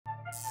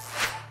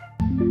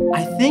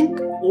I think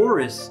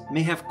Oris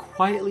may have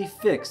quietly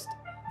fixed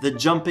the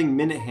jumping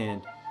minute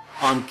hand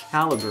on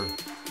calibre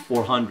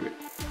 400,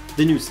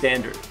 the new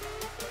standard.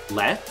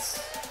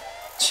 Let's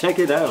check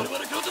it out.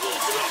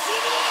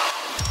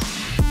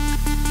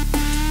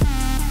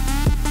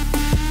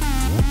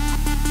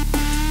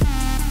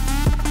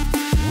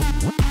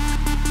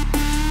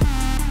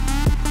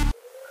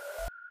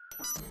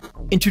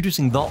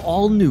 Introducing the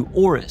all-new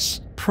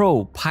Oris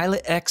Pro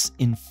Pilot X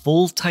in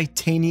full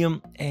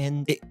titanium,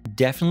 and it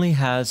definitely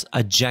has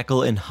a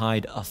Jekyll and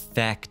Hyde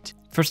effect.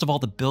 First of all,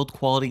 the build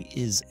quality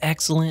is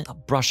excellent. The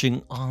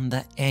brushing on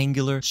the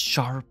angular,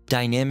 sharp,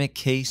 dynamic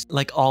case,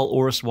 like all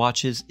Oris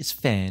watches, is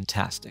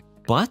fantastic.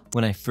 But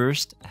when I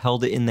first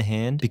held it in the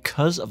hand,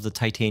 because of the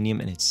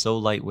titanium and it's so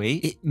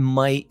lightweight, it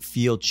might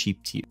feel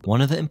cheap to you. One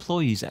of the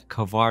employees at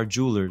Kavar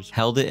Jewelers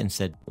held it and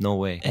said, no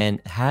way,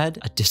 and had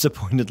a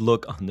disappointed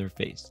look on their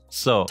face.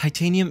 So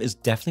titanium is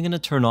definitely going to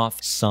turn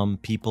off some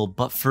people,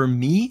 but for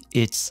me,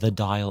 it's the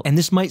dial. And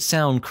this might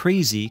sound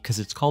crazy because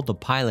it's called the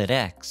Pilot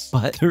X,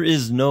 but there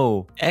is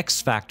no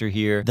X factor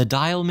here. The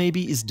dial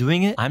maybe is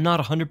doing it. I'm not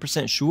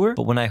 100% sure,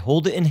 but when I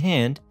hold it in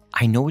hand,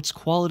 I know it's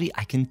quality,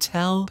 I can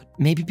tell, but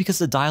maybe because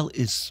the dial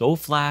is so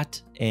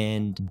flat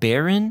and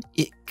barren,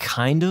 it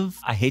kind of,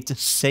 I hate to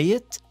say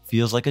it,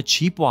 feels like a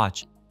cheap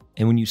watch.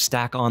 And when you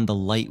stack on the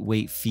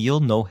lightweight feel,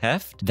 no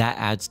heft, that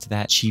adds to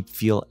that cheap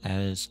feel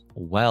as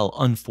well,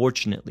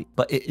 unfortunately.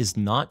 But it is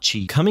not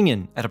cheap. Coming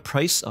in at a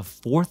price of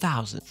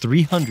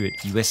 4,300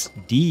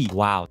 USD.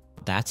 Wow.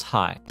 That's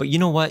high. But you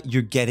know what?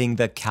 You're getting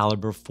the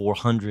calibre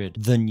 400,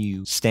 the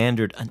new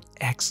standard, an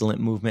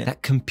excellent movement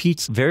that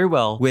competes very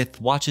well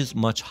with watches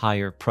much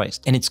higher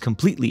priced. And it's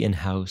completely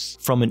in-house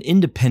from an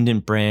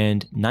independent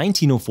brand,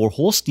 1904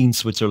 Holstein,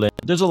 Switzerland.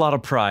 There's a lot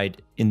of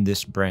pride in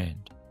this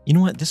brand. You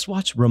know what? This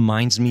watch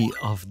reminds me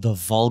of the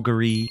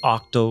Bulgari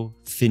Octo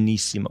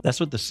Finissimo. That's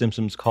what the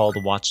Simpsons call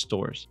the watch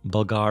stores.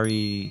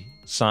 Bulgari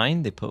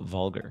sign, they put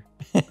vulgar.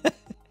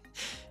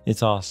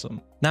 It's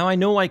awesome. Now, I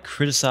know I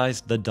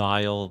criticized the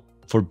dial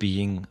for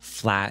being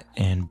flat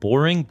and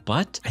boring,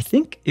 but I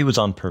think it was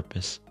on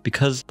purpose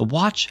because the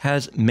watch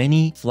has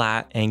many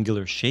flat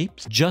angular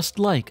shapes, just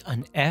like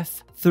an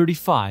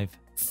F-35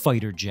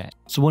 fighter jet.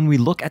 So when we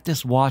look at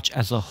this watch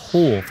as a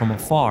whole from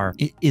afar,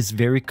 it is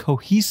very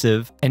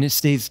cohesive and it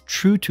stays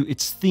true to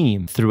its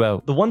theme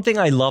throughout. The one thing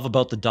I love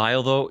about the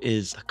dial though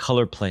is the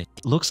color play.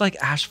 It looks like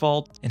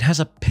asphalt and has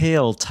a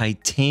pale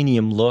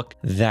titanium look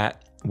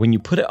that when you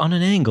put it on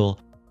an angle,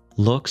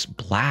 looks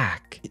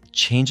black. It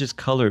changes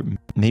color,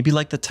 maybe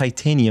like the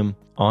titanium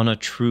on a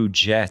true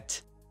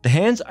jet. The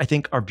hands, I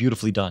think, are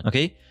beautifully done,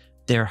 okay?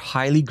 They're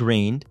highly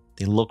grained.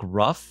 They look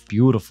rough,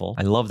 beautiful.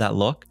 I love that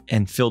look,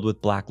 and filled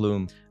with black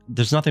lume.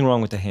 There's nothing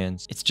wrong with the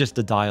hands. It's just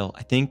the dial.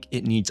 I think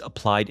it needs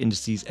applied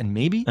indices and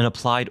maybe an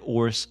applied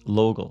Oris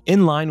logo.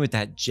 In line with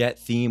that jet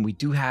theme, we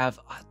do have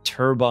a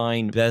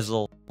turbine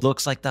bezel.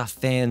 Looks like the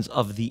fans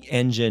of the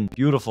engine.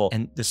 Beautiful.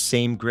 And the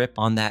same grip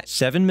on that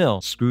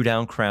 7mm screw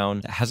down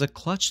crown that has a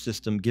clutch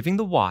system giving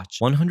the watch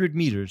 100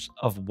 meters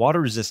of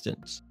water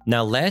resistance.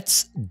 Now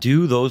let's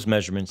do those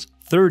measurements.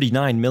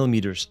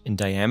 39mm in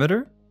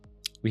diameter.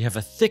 We have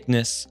a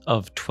thickness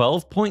of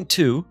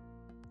 12.2.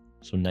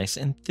 So nice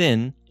and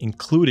thin,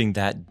 including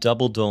that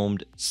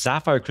double-domed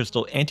sapphire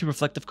crystal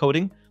anti-reflective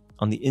coating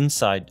on the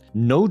inside.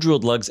 No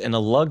drilled lugs and a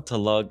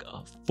lug-to-lug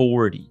of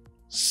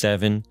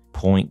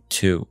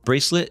 47.2.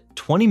 Bracelet,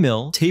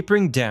 20mm,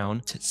 tapering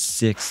down to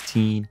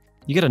 16.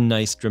 You get a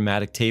nice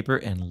dramatic taper,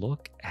 and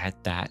look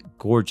at that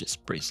gorgeous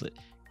bracelet.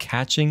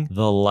 Catching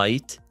the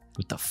light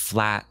with the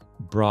flat,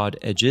 broad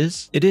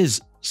edges. It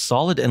is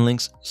solid end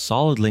links,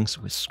 solid links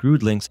with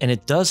screwed links, and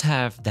it does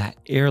have that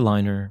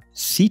airliner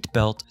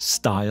seatbelt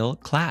style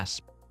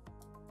clasp.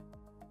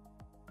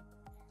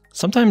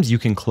 Sometimes you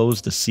can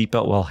close the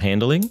seatbelt while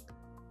handling,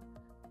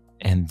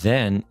 and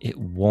then it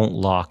won't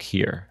lock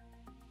here,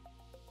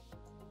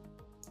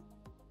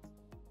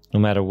 no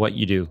matter what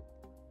you do.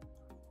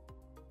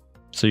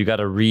 So you got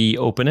to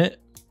reopen it.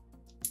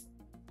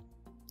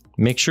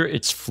 Make sure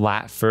it's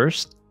flat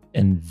first,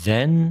 and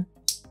then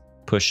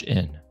push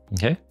in,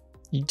 okay?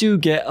 You do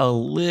get a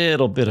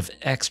little bit of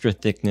extra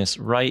thickness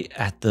right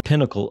at the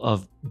pinnacle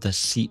of the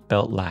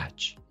seatbelt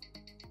latch.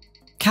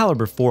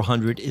 Calibre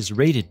 400 is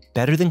rated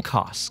better than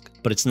COSC,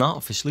 but it's not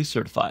officially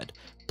certified.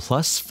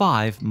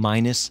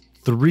 +5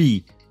 -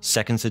 3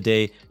 seconds a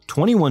day,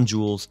 21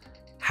 joules,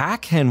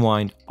 hack hand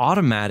wind,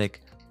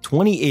 automatic,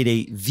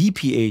 28.8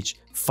 VPH,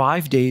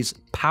 5 days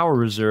power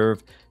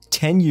reserve,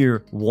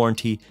 10-year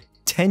warranty,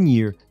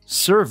 10-year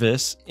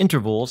service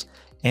intervals,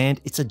 and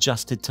it's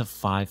adjusted to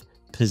 5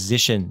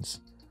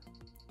 positions.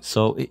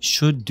 So it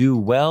should do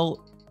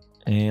well,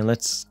 and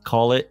let's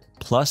call it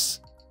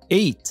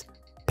 +8.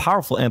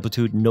 Powerful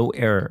amplitude, no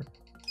error.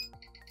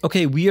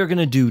 Okay, we are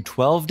gonna do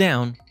 12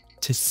 down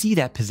to see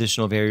that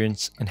positional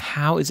variance and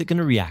how is it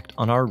gonna react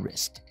on our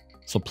wrist.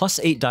 So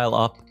 +8 dial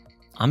up.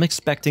 I'm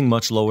expecting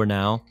much lower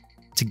now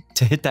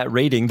to hit that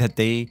rating that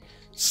they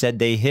said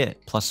they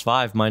hit,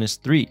 +5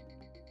 - 3.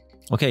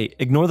 Okay,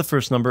 ignore the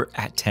first number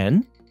at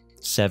 10,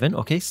 7,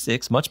 okay,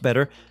 6, much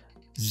better.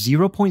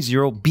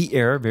 0.0 beat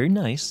error, very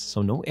nice,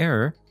 so no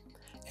error.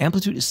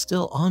 Amplitude is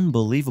still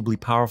unbelievably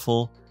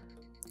powerful.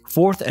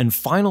 Fourth and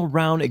final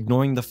round,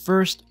 ignoring the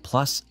first,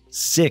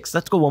 +6.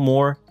 Let's go one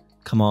more.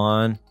 Come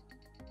on.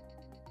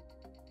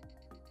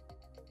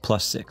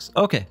 +6.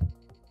 Okay.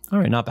 All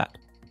right, not bad.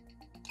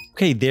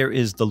 Okay, there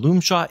is the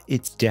Lume shot.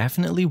 It's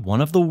definitely one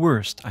of the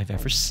worst I've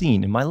ever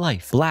seen in my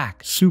life.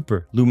 Black,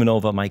 super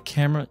luminova. My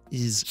camera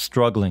is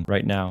struggling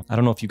right now. I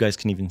don't know if you guys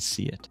can even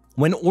see it.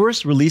 When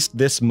Oris released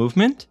this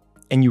movement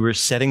and you were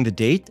setting the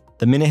date,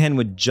 the minute hand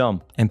would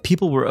jump and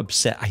people were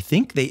upset. I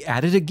think they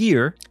added a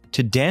gear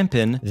to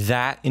dampen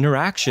that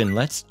interaction.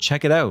 Let's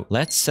check it out.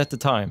 Let's set the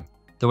time.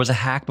 There was a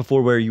hack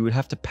before where you would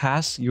have to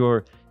pass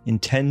your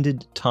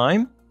intended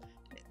time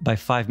by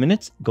 5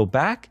 minutes, go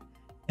back,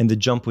 and the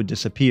jump would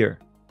disappear.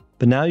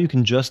 But now you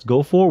can just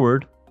go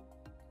forward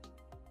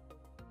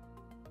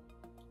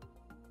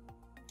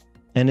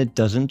and it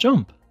doesn't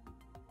jump.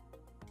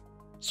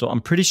 So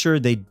I'm pretty sure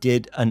they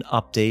did an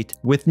update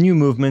with new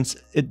movements.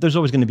 There's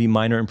always going to be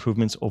minor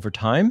improvements over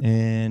time,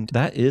 and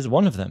that is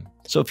one of them.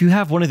 So if you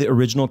have one of the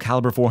original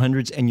Calibre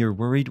 400s and you're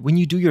worried when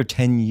you do your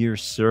 10-year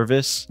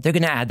service, they're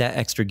going to add that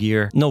extra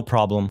gear, no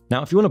problem.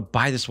 Now, if you want to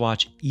buy this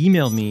watch,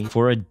 email me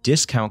for a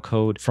discount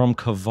code from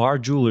Kavar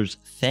Jewelers.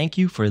 Thank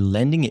you for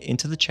lending it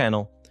into the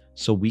channel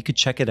so we could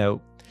check it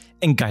out.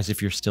 And guys,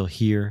 if you're still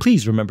here,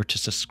 please remember to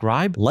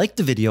subscribe, like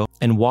the video,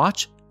 and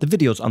watch the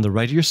videos on the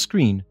right of your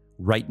screen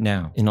right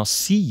now. And I'll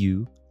see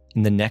you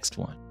in the next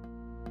one.